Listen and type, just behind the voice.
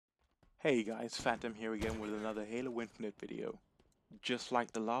Hey guys, Phantom here again with another Halo Infinite video. Just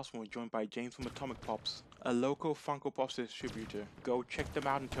like the last one, we're joined by James from Atomic Pops, a local Funko Pops distributor. Go check them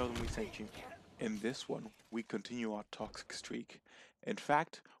out and tell them we sent you. In this one, we continue our toxic streak. In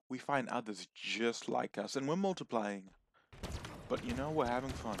fact, we find others just like us and we're multiplying. But you know, we're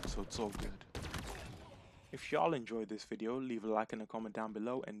having fun, so it's all good. If y'all enjoyed this video, leave a like and a comment down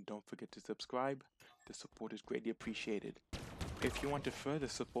below and don't forget to subscribe. The support is greatly appreciated. If you want to further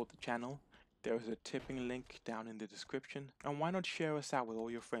support the channel, there is a tipping link down in the description, and why not share us out with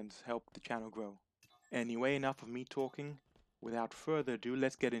all your friends, help the channel grow. Anyway, enough of me talking. Without further ado,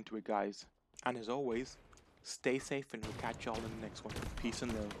 let's get into it, guys. And as always, stay safe and we'll catch y'all in the next one. Peace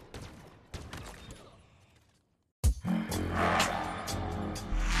and love.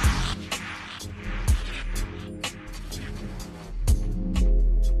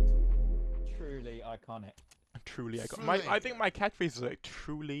 Truly iconic. Truly iconic. I think my catchphrase is like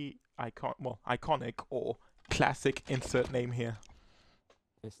truly iconic or classic. Insert name here.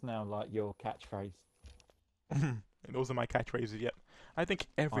 It's now like your catchphrase. And those are my catchphrases. Yep. I think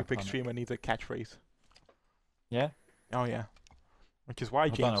every big Iconic. streamer needs a catchphrase. Yeah? Oh yeah. Which is why I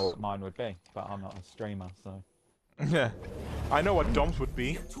James. don't know what mine would be, but I'm not a streamer, so. Yeah. I know what Dom's would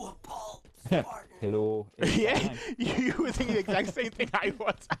be. Hello. Yeah, you were thinking the exact same thing I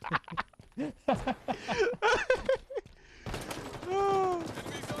was.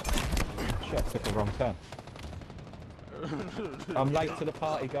 Shit, took the wrong turn. I'm late to the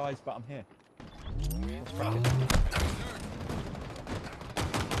party, guys, but I'm here. Let's crack it.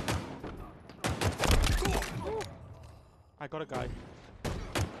 I got a guy.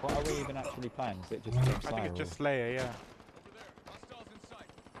 What are we even actually playing? Is it just I Team think Slayer it's just or- Slayer, yeah.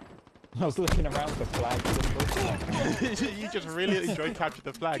 I was looking around for flags. You just really enjoy capture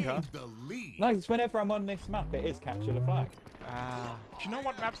the flag, huh? No, it's whenever I'm on this map, it is capture the flag. Do you know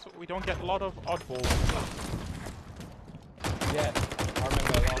what maps we don't get a lot of oddballs? Yeah, I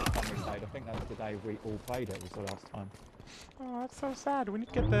remember the last time we played. I think that was the day we all played it. Was the last time. Oh, that's so sad. We need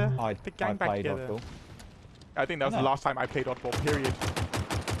to get the gang back played together. Oddball. I think that was the last time I played oddball, period.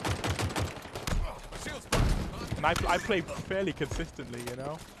 And I play fairly consistently, you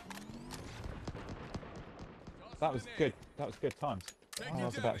know? That was good. That was good times. I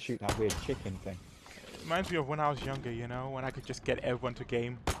was about to shoot that weird chicken thing. Reminds me of when I was younger, you know? When I could just get everyone to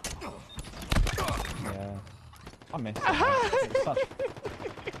game. Yeah. I miss it. It's such...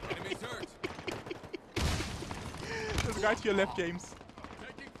 There's a guy to your left, James.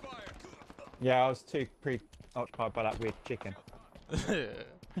 Yeah, I was too preoccupied by that weird chicken.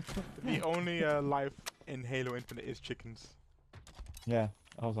 The only life in Halo Infinite is chickens. Yeah,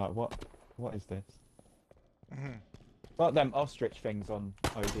 I was like, what is this? Like them ostrich things on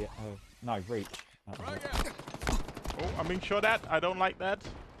OD... no, Reach. That was it. Oh, I'm being shot at. I don't like that.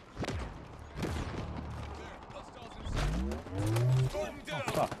 Oh,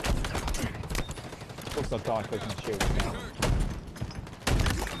 fuck. Of course I die because my shield's down.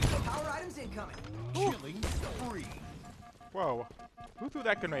 Power items incoming. Killing spree. Whoa. Who threw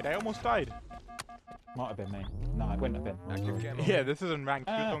that grenade? I almost died. Might have been me. No, it wouldn't have been. Yeah, this isn't ranked.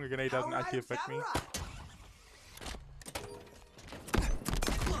 Shooting a grenade doesn't actually affect me.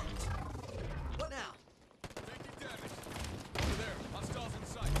 What now?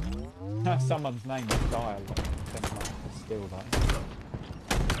 Someone's name is Diealot. Then might have to steal that.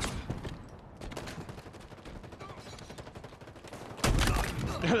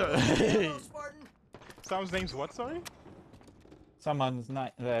 Hello, Spartan. Someone's name's what, sorry? Someone's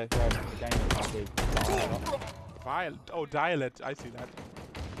name, the game might be Diealot. Oh, Diealot. I see that.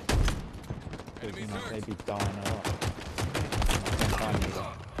 Because, you know, they'd be dying a lot.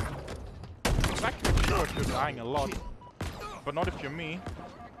 It's actually sure if you're dying a lot. But not if you're me.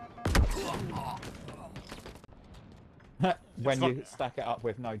 When you stack it up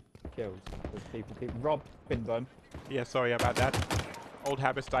with no kills. Because people keep robbing them. Yeah, sorry about that. Old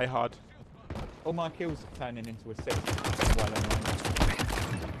habits die hard. All my kills are turning into assists. Well,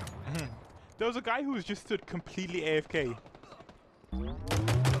 There was a guy who was just stood completely AFK. where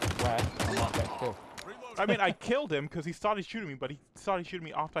I might get killed. I mean, I killed him because he started shooting me, but he started shooting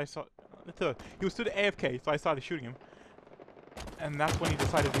me after I saw... He was stood AFK, so I started shooting him. And that's when he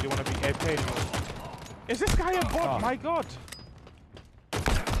decided he didn't want to be AFK anymore. Is this guy a bot? Oh. My god!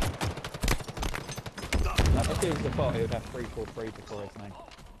 If he was the bot, he would have 343 before his name.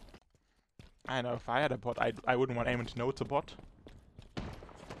 I know, if I had a bot, I wouldn't want anyone to know it's a bot.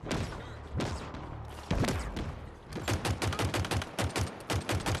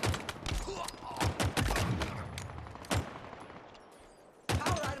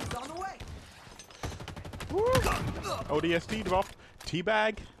 Power items on the way. Woo! ODST drop.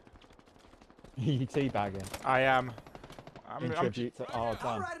 Teabag. You teabagging. I am. In tribute to our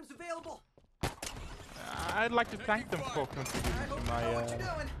Power done. items available. I'd like to thank them for contributing I to hope you know what my you're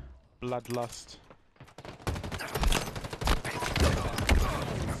doing. bloodlust.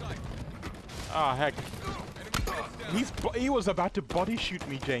 Ah, heck. He was about to body shoot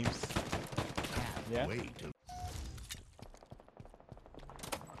me, James. Yeah?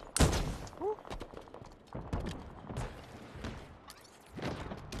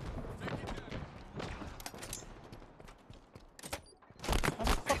 How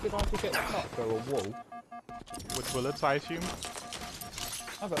the fuck did I just get shot through a wall? With bullets, I assume.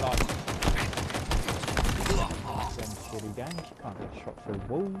 I got like... Some shitty games, you can't get shot through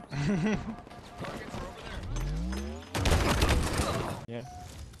walls. Yeah.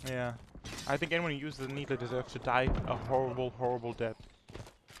 Yeah. I think anyone who uses the needler deserves to die a horrible, horrible death.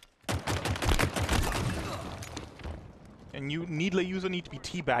 And you needler user need to be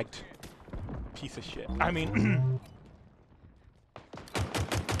teabagged. Piece of shit. I mean...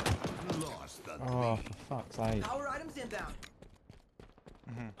 Oh, for fuck's sake. Power items inbound.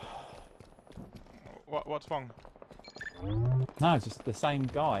 What's wrong? No, it's just the same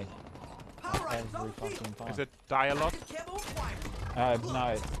guy. Power items on Every the field. fucking time. Is it Diealot? Camo acquired. No,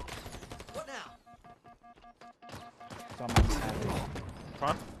 it's What now? someone's having...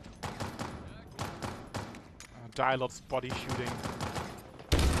 Front? Diealot's body shooting.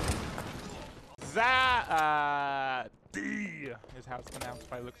 D is how it's pronounced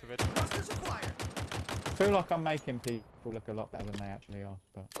by the looks of it. Clusters acquired. I feel like I'm making people look a lot better than they actually are,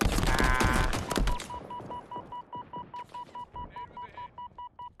 but...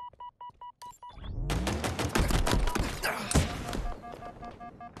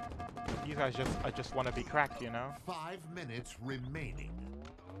 You guys just want to be cracked, you know? 5 minutes remaining.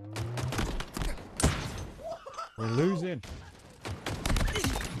 We're losing.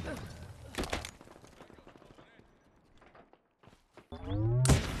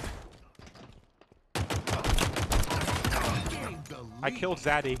 I killed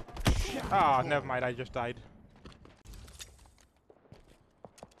Zaddy. Ah, never mind, I just died.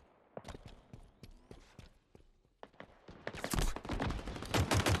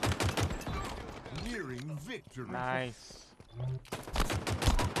 Nearing victory. Nice.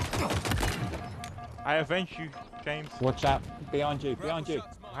 I avenge you, James. Watch out. Behind you, behind you.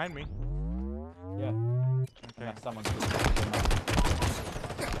 Behind me. Yeah. Okay. Unless someone's...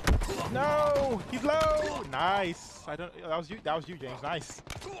 No! He's low! Nice! I don't... That was you, James. Nice.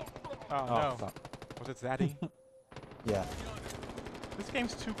 Oh, no. Fuck. Was it Zaddy? Yeah. This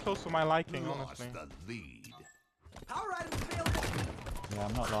game's too close for my liking, Lost honestly. the lead. Power items available. Yeah,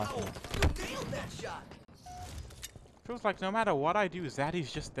 I'm not liking Oh, it. you nailed that shot. Feels like no matter what I do,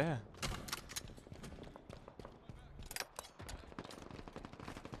 Zaddy's just there.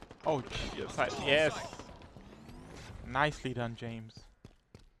 Oh, yes. Yes. Nicely done, James.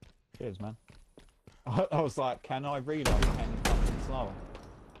 Cheers, man. I was like, can I reload any fucking slower?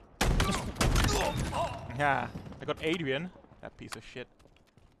 Yeah. I got Adrian. That piece of shit.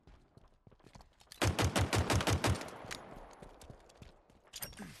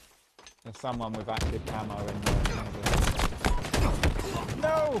 There's someone with active camo in there.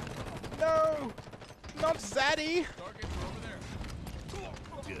 No! No! Not Zaddy!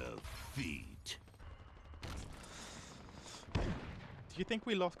 Defeat. Do you think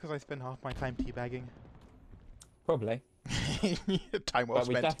we lost because I spent half my time teabagging? Probably. Time well But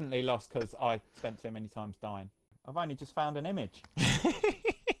we spent. definitely lost because I spent too many times dying. I've only just found an image.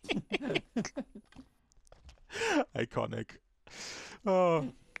 Iconic. Oh.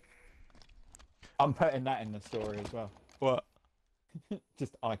 I'm putting that in the story as well. What?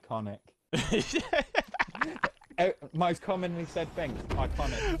 Just iconic. Most commonly said things.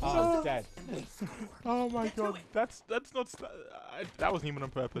 Iconic. Oh, dead. Oh my god. That's not... that wasn't even on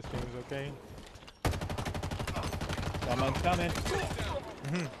purpose, James, okay? Someone's coming.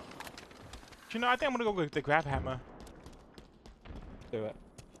 Do you know, I think I'm gonna go with the grab hammer. Do it.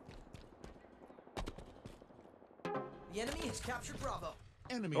 The enemy has captured Bravo.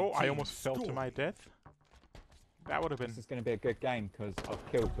 Enemy Oh, I team almost fell to scored. my death. That would have been... This is going to be a good game because I've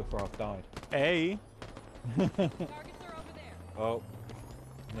killed before I've died. A. Targets are over there. Oh,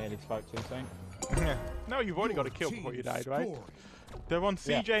 nearly spoke too soon. No, you've already got a Your kill before you team died, right? scored. They're on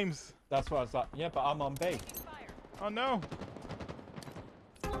C, Yeah. James. That's why I was like, yeah, but I'm on B. Fire. Oh no.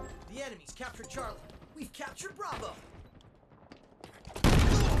 The enemy's captured Charlie. We've captured Bravo.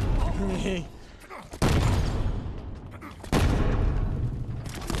 I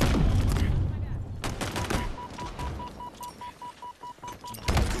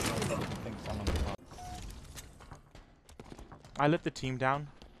think someone's got... I let the team down.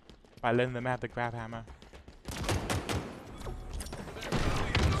 by letting them have the grab hammer.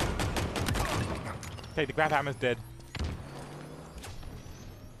 Okay, the grab hammer's dead.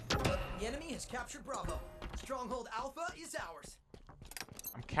 The enemy has captured Bravo. Stronghold Alpha is ours.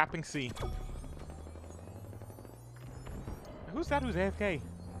 I'm capping C. Who's that who's AFK?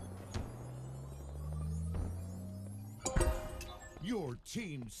 Your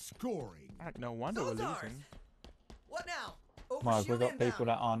team's scoring. Alright, no wonder we're Those ours. losing. What now? Well, we've Overshield got inbound. people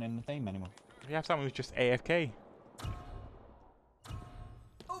that aren't in the team anymore. We have someone who's just AFK.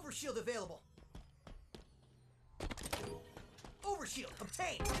 Overshield available. Overshield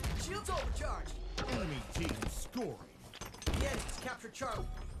obtained. Shields overcharged. Enemy team scoring. The enemy's captured Charlie.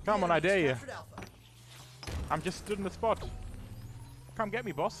 Come The on, I enemy's dare you. captured Alpha. I'm just stood in the spot. Come get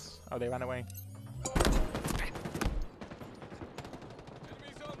me, boss. Oh, they ran away.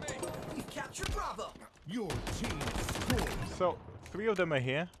 We've captured Bravo. Your team scoring. So, 3 of them are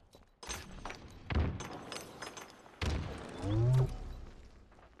here.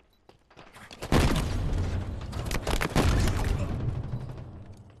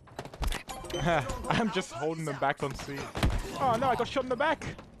 I'm just holding them back on C. Oh no, I got shot in the back!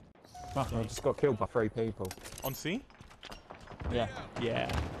 Oh, I just got killed by 3 people. On C? Yeah. Yeah.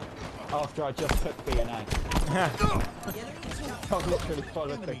 After I just took B and A. The enemy has captured I literally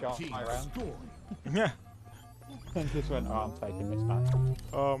followed the Enemy team guy around scoring. Yeah. and just went, oh, I'm taking this back.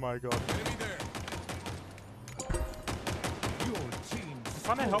 Oh my god. Your team I'm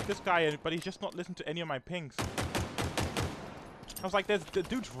trying to help this guy, but he's just not listening to any of my pings. I was like, there's the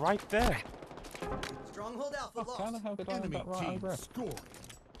dude's right there. Stronghold Alpha How the lost. hell did I end enemy up right team over it? scoring.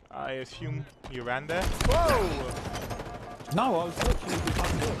 I assume you ran there. Whoa! No, I was literally I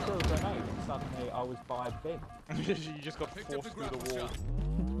threw a grenade and suddenly I was by B. You just got forced through the wall.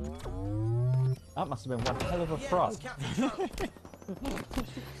 That must have been one hell of a The enemy's thrust. captured Charlie.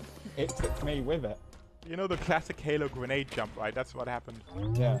 It took me with it. You know the classic Halo grenade jump, right? That's what happened.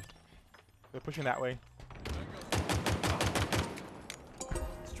 Yeah. They're pushing that way.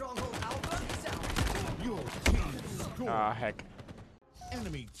 Stronghold Alpha is out. Your team scoring. Ah, heck.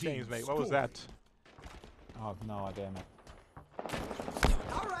 Enemy team James, mate, what was scoring. that? I have no idea, mate.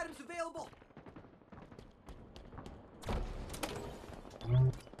 Power items available.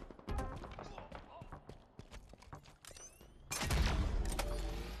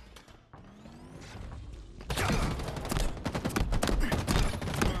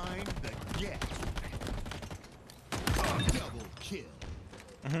 Find the get. Double kill.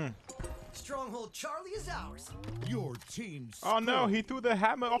 Stronghold Charlie is ours. Your team Oh no, scoring. he threw the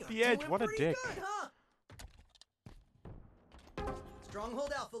hammer off the You're edge. doing What a pretty dick. Good, huh?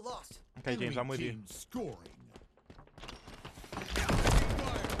 Stronghold Alpha lost. Okay, James, Enemy I'm with you. team scoring.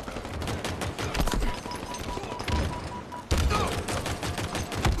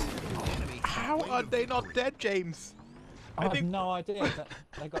 How are they not dead, James? I have think- no idea. That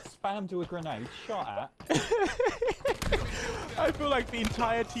they got spammed with a grenade, shot at. I feel like the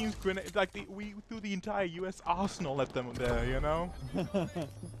entire team's grenade, like we threw the entire US arsenal at them there, you know?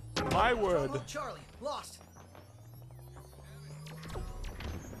 My word. Stronghold Charlie lost.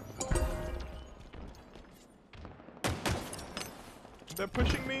 They're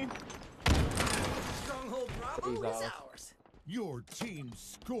pushing me. Stronghold Bravo He's is ours. ours. Your team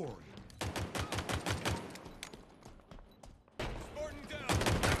scoring.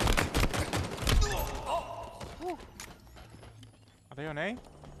 Are they on A?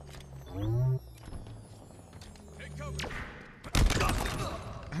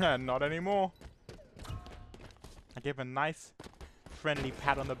 Not anymore. I gave a nice, friendly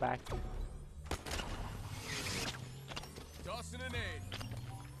pat on the back.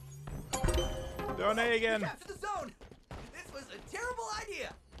 They're on A again. Capture the zone. This was a terrible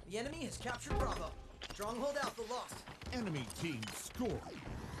idea. The enemy has captured Bravo. Stronghold Alpha lost. Enemy team scoring.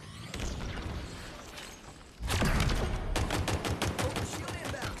 Overshield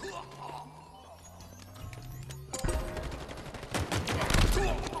inbound.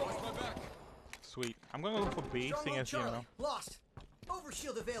 Sweet. I'm gonna go for B, seeing Stronghold as you Charlie know. lost.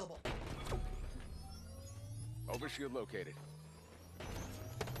 Overshield available. Overshield located.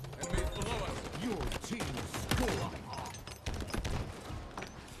 Enemies below us. Your team scoring.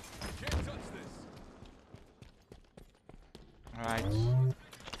 Can't touch this. Alright.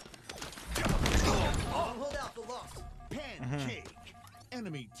 Stronghold Alpha lost. Pancake.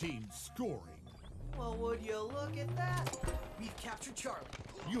 Enemy team scoring. Well, would you look at that? We've captured Charlie.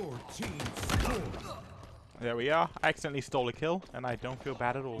 Your team scoring. There we are. I accidentally stole a kill, and I don't feel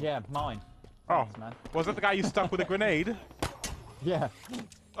bad at all. Yeah, mine. Oh, Thanks, man. was that the guy you stuck with a grenade? Yeah.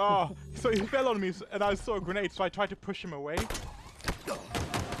 Oh, so he fell on me, and I saw a grenade, so I tried to push him away.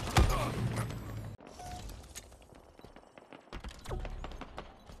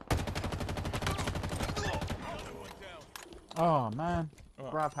 Oh man.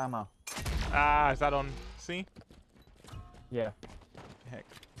 Oh. Grab hammer. Ah, is that on C? Yeah. Heck.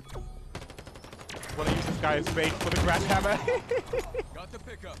 Wanna use this guy as bait for the grab hammer? Got the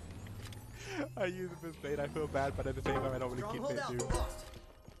pickup. I use it as bait, I feel bad, but at the same time I don't really keep Stronghold it, out dude. lost.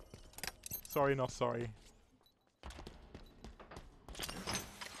 Sorry, not sorry.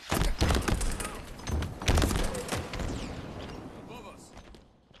 Above us.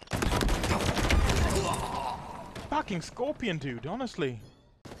 Fucking scorpion, dude, honestly.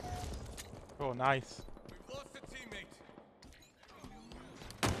 Oh, nice. We've lost a teammate.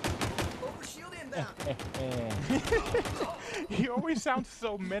 Overshield inbound. He always sounds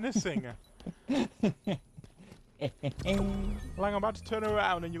so menacing. Like I'm about to turn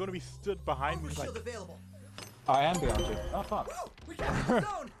around and you're gonna be stood behind me like... Overshield available. I am behind you. Oh fuck. Woo! We captured the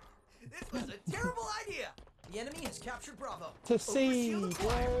zone. This was a terrible idea. The enemy has captured Bravo. To sea, Overshield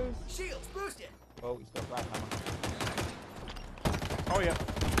acquired. bros. Shields boosted. Oh, he's got grab hammer. Oh yeah.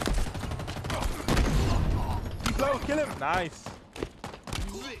 He's low, kill him! Nice.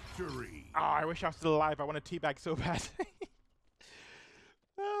 Victory. Oh, I wish I was still alive. I want to teabag so bad.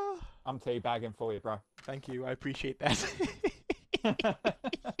 Oh, I'm teabagging for you, bro. thank you, I appreciate that.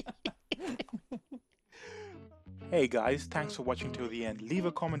 Hey guys, thanks for watching till the end. Leave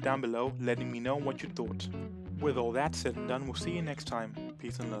a comment down below letting me know what you thought. With all that said and done, we'll see you next time.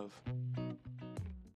 Peace and love.